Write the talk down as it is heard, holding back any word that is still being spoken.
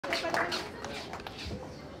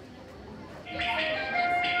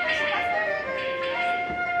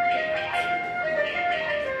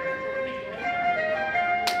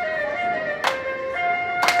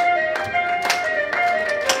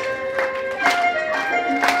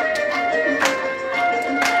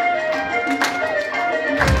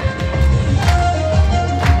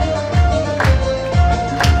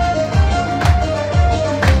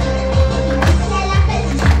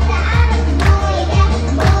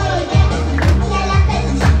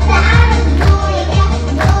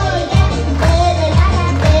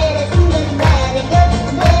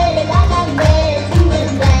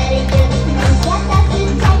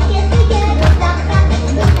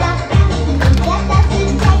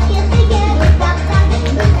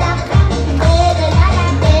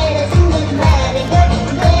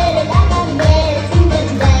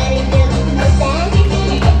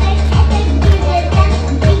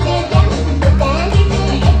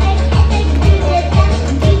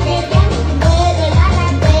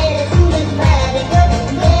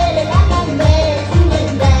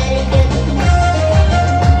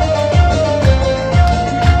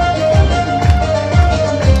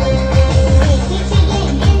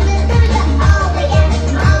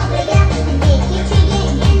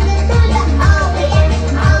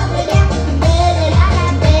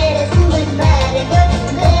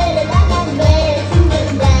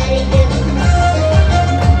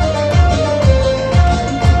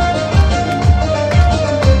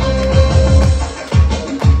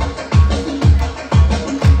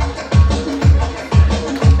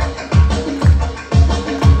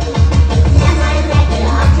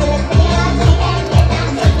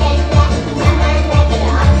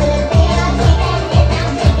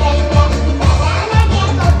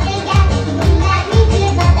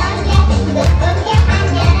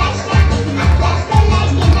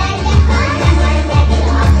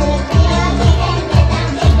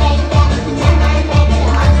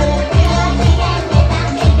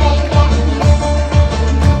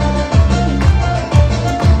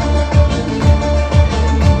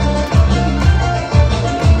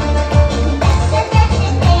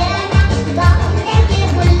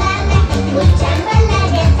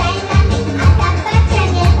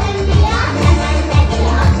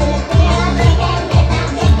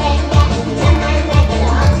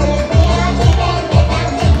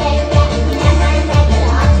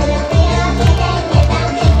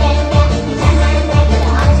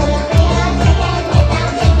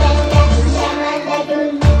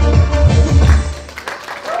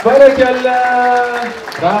Barakallah.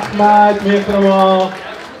 Rahmat, mehribon.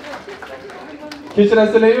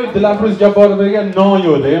 Kechirasizlar-yu, Navro'z Jabborov bergan non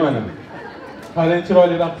yo'qda mana. Qarang,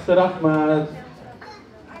 chiroyli raqsga rahmat.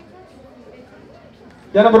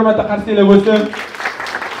 Yana bir marta qarsinglar bo'lsin.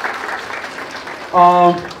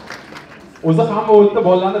 O'zi hamma o'tda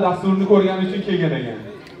bolalarning dasturini ko'rgani uchun kelgan ekan.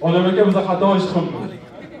 Odam aka biza xato ish qildik.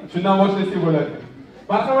 Shundan boshlasak bo'ladi.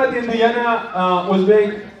 Marhamat, endi yana o'zbek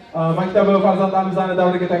maktabi farzandlarimizni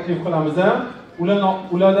davriga taklif qilamiz.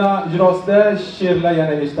 Ularda ijrosida she'rlar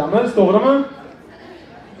yana eshitamiz, to'g'rimi?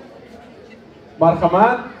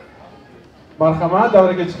 Marhamat. Marhamat,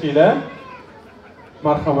 davriga chiqinglar.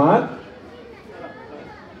 Marhamat.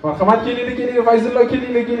 Marhamat, kelinglar, Fayzullo,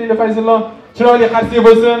 kelinglar, Fayzullo. Chiroyli qarshi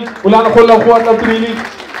bo'lsin. Ularni qo'llab-quvvatlab turaylik.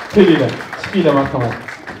 Kelinglar, chiqinglar, marhamat.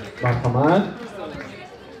 Marhamat.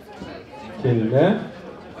 Kelinglar.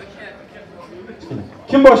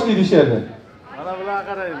 Kim boshlaydi she'rni? Mana bular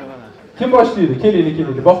qaraydi mana. Kim boshlaydi?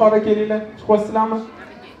 Kelinglar. Bahora kelinglar. Chiqyapsizlarmi?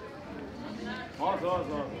 Hozir.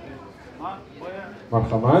 Ha, qo'ya.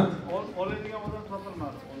 Marhamat. Oladigan odam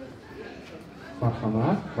topilmadi.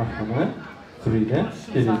 Marhamat. Turinglar,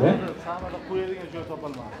 kelinglar. Sahnada qo'yadigan joy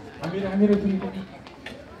topilmadi. Amira turinglar.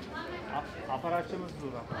 Apparatchimiz bu.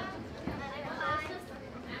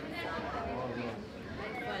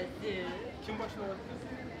 Kim boshlayapti?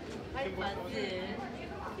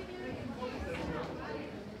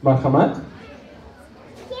 Marhamat.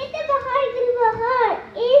 Keti bahor, gulbahor,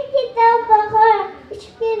 kitob bahor,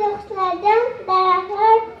 uchib keldi qushlardan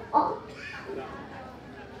daraxtlar.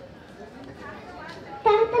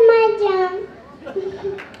 Taxtamarjon.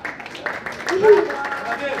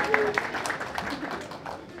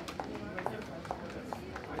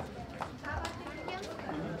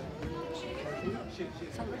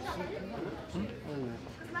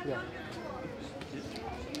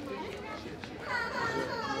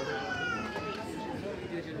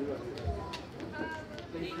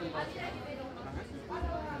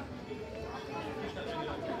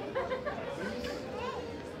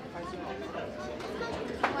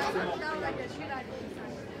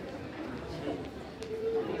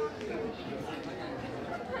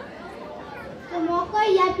 Oqa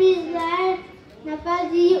yapizlar,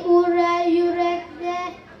 nafasi ura yurakda,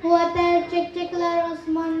 quvvatar chekcheklar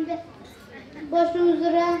osmonda. Bosh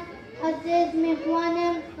uzra aziz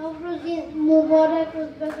mehmonim, Navro'z muborak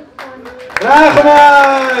O'zbekiston.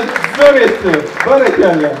 Rahmat! Zo'r etdi.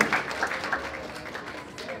 Barakallah.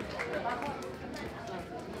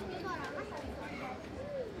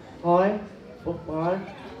 Hoy, Bukman,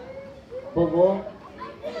 Bobo,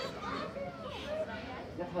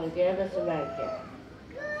 Nahalga va Sumarga.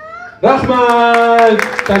 Rahmat!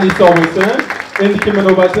 Tanishib bo'lsin. Endi kimning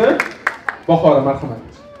navbati? Bahora, marhamat.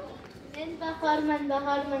 Men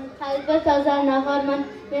bahorman, qalbi toza nahorman.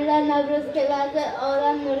 Menlar Navro'z keladi,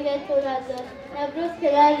 olam nurga to'ladi. Navro'z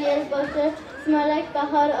kelar yil boshi, sumalak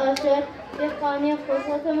bahor oshir. Dehqonning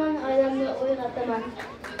qo'shataman, oilamni uyg'otaman.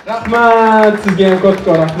 Rahmat! Sizga ham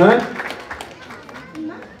katta rahmat.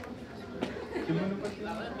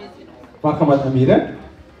 Marhamat Amira.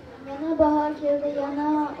 Yana bahor keldi, yana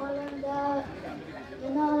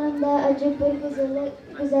olamda ajib bir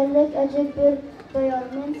go'zallik, ajib bir bayon.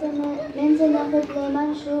 Men seni qutlayman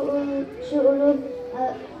shu ulug'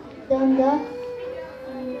 damda.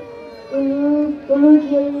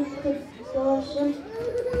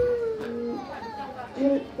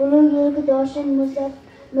 Ulug' yurtdoshim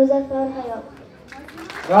muzaffar hayot.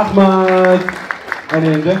 Rahmat. Ana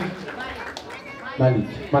endi Malik.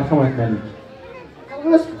 Marhamat Malik.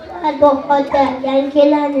 Ruslar bahorda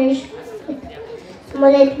yangilanish,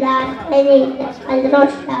 samolyotlar qaynaydi,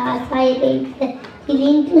 qaldiroshlar sayraydi.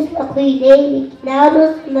 Keling tuzla quylaylik,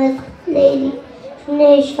 Navro'zimiz qutlaylik.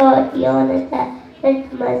 Shunday shodiyonada bir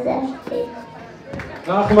maza qilaylik.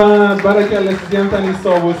 Rahmat. Barakallah, sizga ham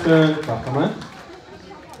tanishib bo'lsin. Marhamat.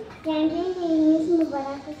 Yangi yilingiz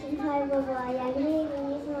muborak bo'lsin, hoy bobo. Yangi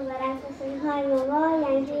yilingiz muborak bo'lsin, hoy bobo.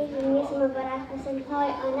 Yangi yilingiz muborak bo'lsin, hoy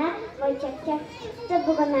ona. Voy chak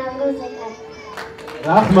bugun Navro'z ekan.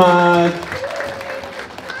 Rahmat.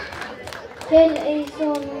 Kel ey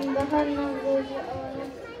so'nim, bahor Navro'zi olam.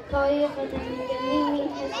 Toyi qadamiga ming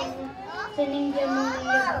hasanat. Sening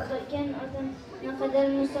jamolingga bog'lagan odam naqadar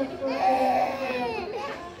musaffo.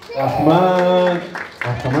 Rahmat.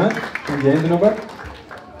 Marhamat. Kimga endi navbat?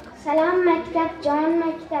 Salom maktab, jon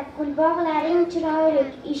maktab, qulbog'laring chiroyli,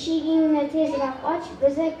 eshigingni tezroq och,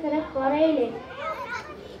 biza kirib boraylik.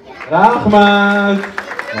 Rahmat.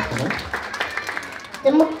 Marhamat.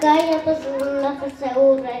 Dimoqqa yotizilgan nafasa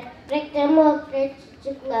o'rak, reklamoklar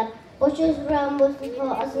chichiqlar, boshuz bilan bo'lsin ho,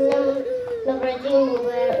 aslim Navro'zing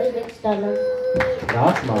muborak O'zbekistonda.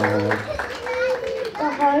 Rahmat.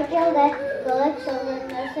 Bahor keldi, go'lat so'llar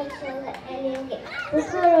saksonda elinga,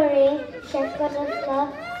 buxororing shakarlar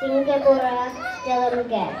senga borar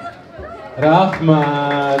jalimga.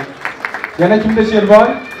 Rahmat. Yana kimda she'r bor?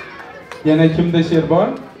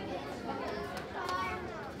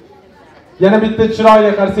 Yana bitta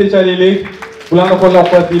chiroyli qarshi chalaylik. Ularni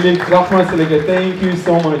qo'llab-quvvatlaylik. Rahmat sizlarga. Thank you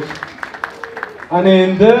so much. Ana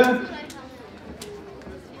endi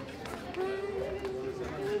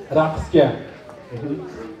raqsga.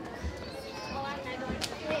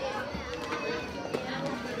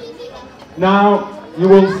 Now you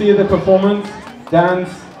will see the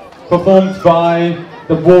dance performed by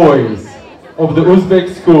the boys of the Uzbek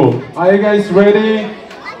school. Are you guys ready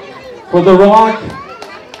for the rock?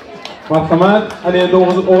 Marhamat. Ana endi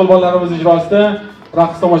o'g'il bolalarimiz ijrosida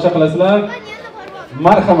raqs tomosha qilasizlar.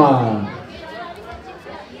 Marhamat.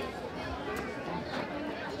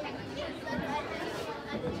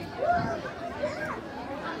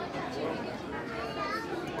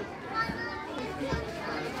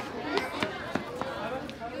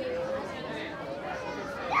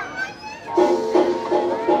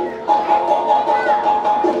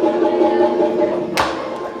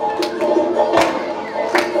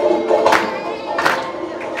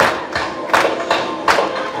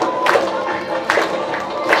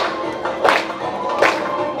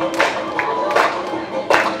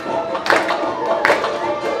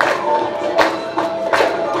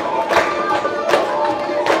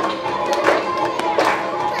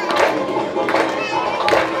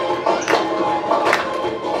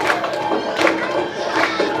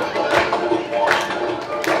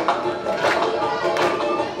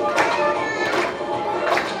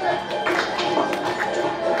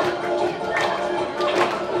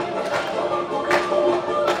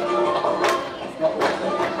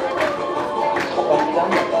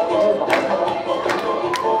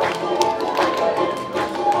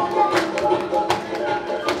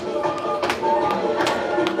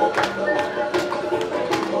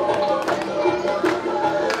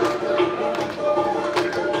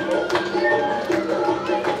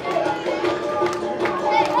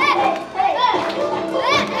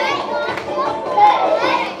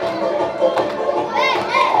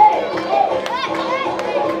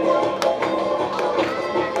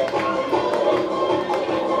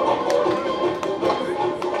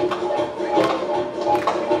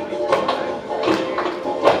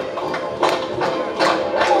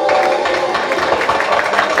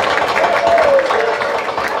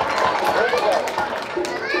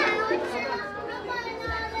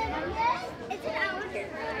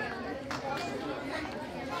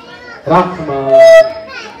 Rahmat.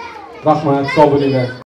 Rahmat, sog' bo'linglar.